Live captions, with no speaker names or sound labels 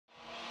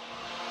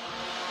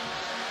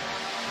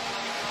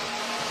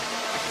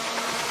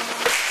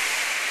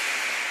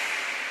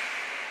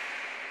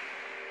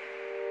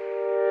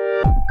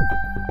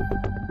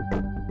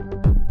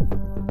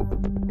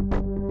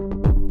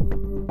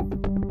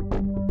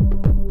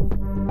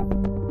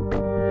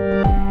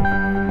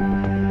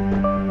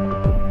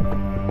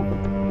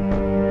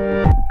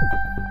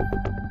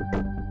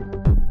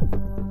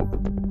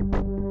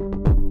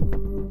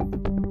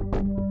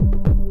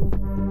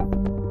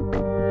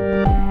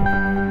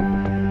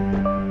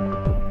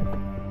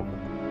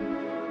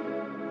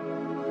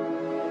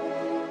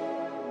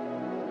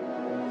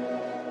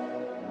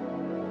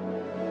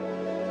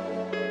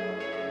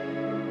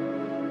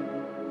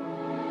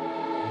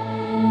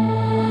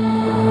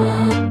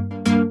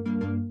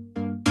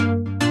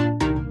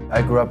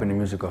I grew up in a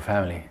musical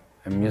family,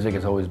 and music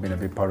has always been a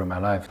big part of my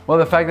life. Well,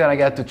 the fact that I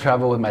got to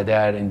travel with my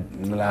dad in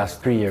the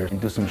last 3 years and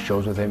do some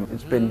shows with him,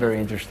 it's been very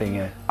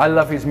interesting. I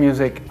love his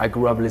music. I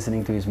grew up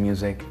listening to his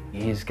music.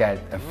 He's got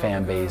a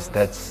fan base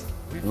that's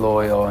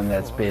loyal and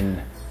that's been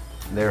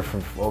there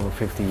for over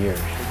 50 years.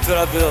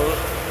 Travel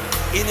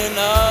in and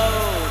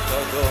out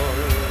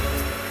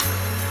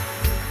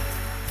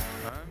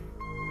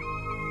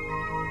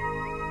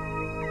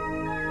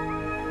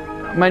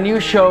My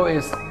new show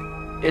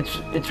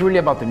it's really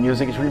about the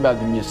music, it's really about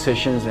the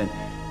musicians and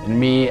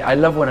me. I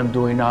love what I'm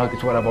doing now,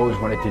 it's what I've always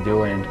wanted to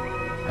do, and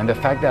the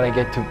fact that I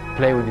get to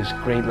play with these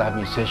great live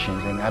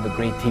musicians and have a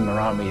great team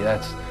around me,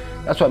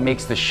 that's what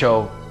makes the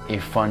show a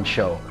fun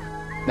show.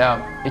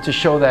 Now, it's a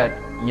show that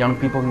young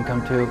people can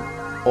come to,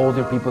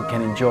 older people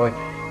can enjoy,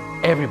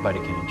 everybody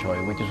can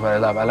enjoy, which is what I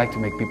love. I like to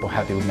make people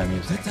happy with my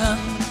music.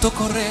 tanto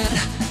correr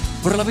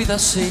por la vida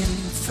sin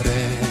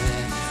frenos.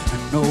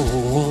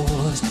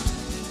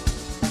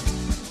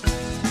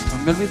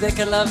 Me olvidé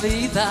que la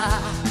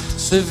vida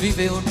se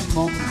vive un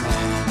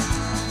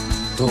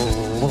momento.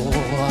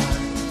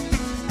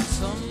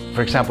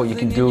 For example, you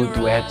can do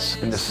duets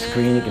in the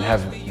screen, you can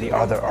have the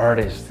other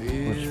artists,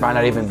 which might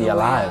not even be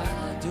alive.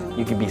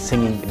 You can be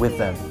singing with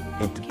them.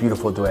 It's a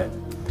beautiful duet.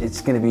 It's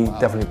going to be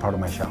definitely part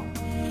of my show.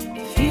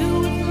 If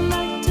you would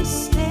like to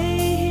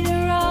stay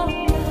here all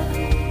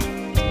night,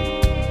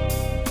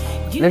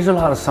 There's a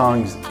lot of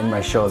songs in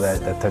my show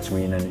that touch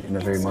me in a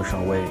very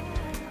emotional way.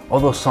 All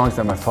those songs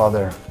that my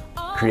father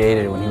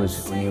created when he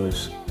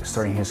was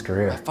starting his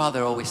career. My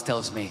father always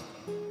tells me,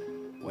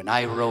 when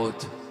I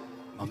wrote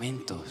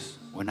Momentos,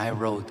 when I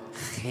wrote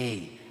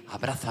Hey,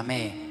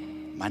 Abrázame,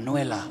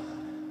 Manuela,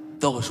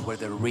 those were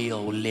the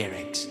real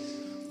lyrics.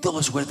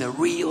 Those were the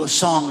real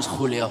songs,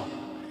 Julio.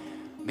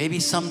 Maybe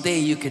someday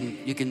you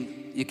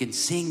can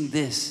sing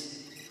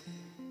this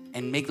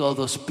and make all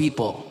those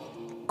people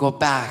go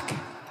back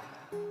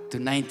to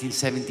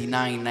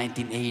 1979,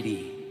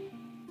 1980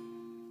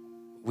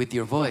 with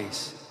your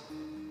voice.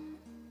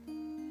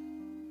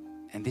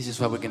 And this is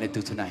what we're gonna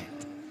do tonight.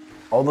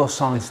 All those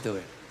songs Let's do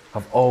it.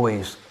 have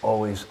always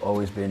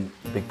been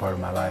a big part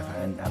of my life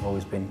and have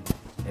always been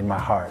in my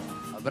heart.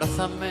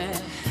 Abrázame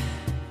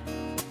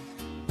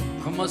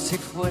como si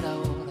fuera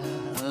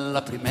ahora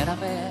la primera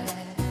vez.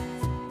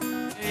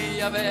 Y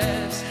ya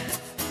ves,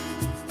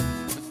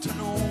 tú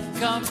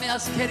nunca me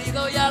has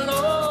querido, ya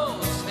lo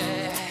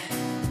sé.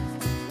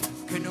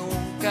 Que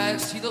nunca he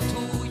sido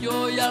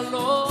tuyo, ya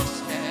lo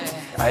sé.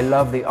 I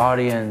love the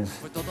audience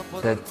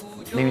that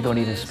maybe don't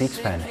even speak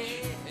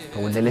Spanish,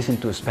 but when they listen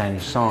to a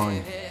Spanish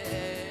song,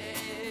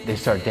 they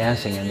start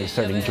dancing and they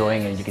start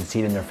enjoying it. You can see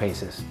it in their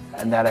faces.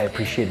 And that I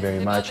appreciate very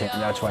much, and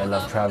that's why I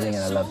love traveling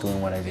and I love doing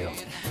what I do.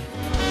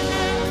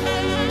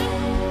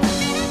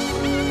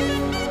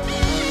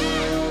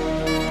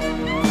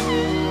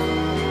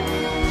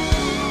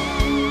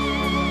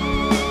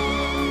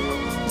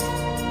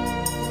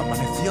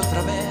 Amanecí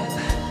otra vez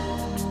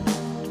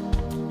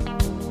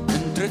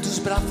entre tus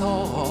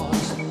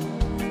brazos.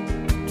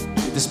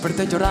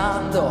 Desperté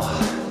llorando,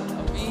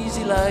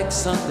 easy like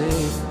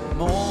Sunday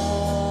morning.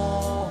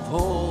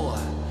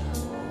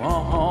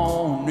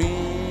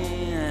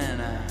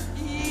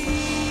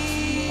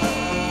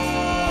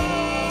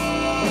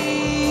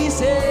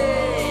 Easy,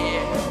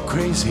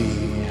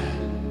 crazy,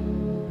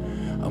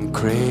 I'm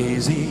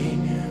crazy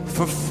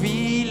for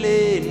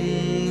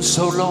feeling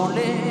so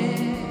lonely.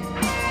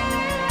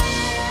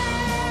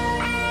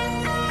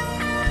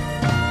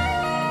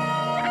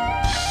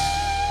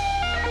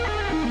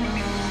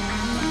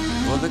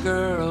 The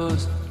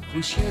girls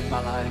who shared my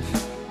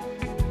life.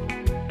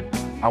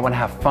 I want to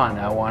have fun.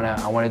 I want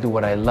to do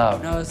what I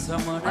love.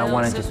 I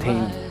want to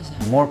entertain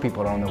more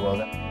people around the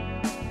world.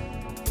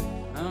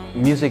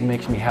 Music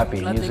makes me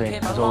happy.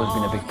 Music has always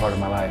been a big part of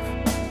my life.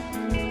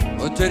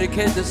 I'll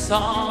dedicate this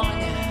song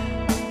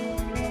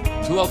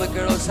to all the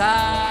girls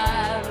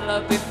I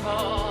loved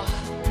before.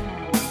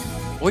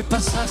 Hoy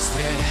pasaste.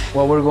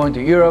 Well, we're going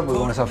to Europe, we're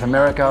going to South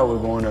America, we're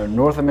going to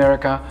North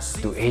America,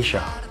 to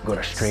Asia, go to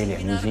Australia,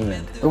 New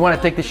Zealand. We want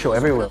to take this show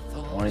everywhere.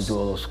 I want to do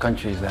all those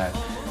countries that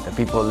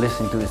people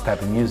listen to this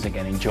type of music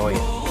and enjoy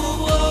it.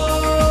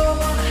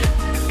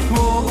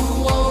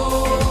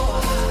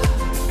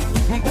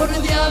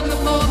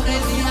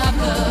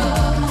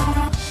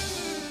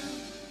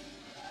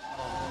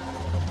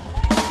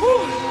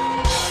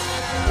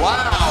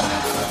 Wow!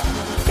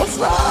 What's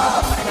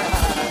up?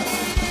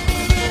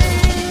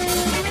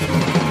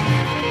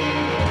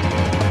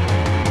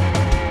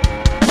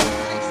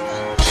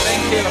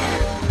 Thank you.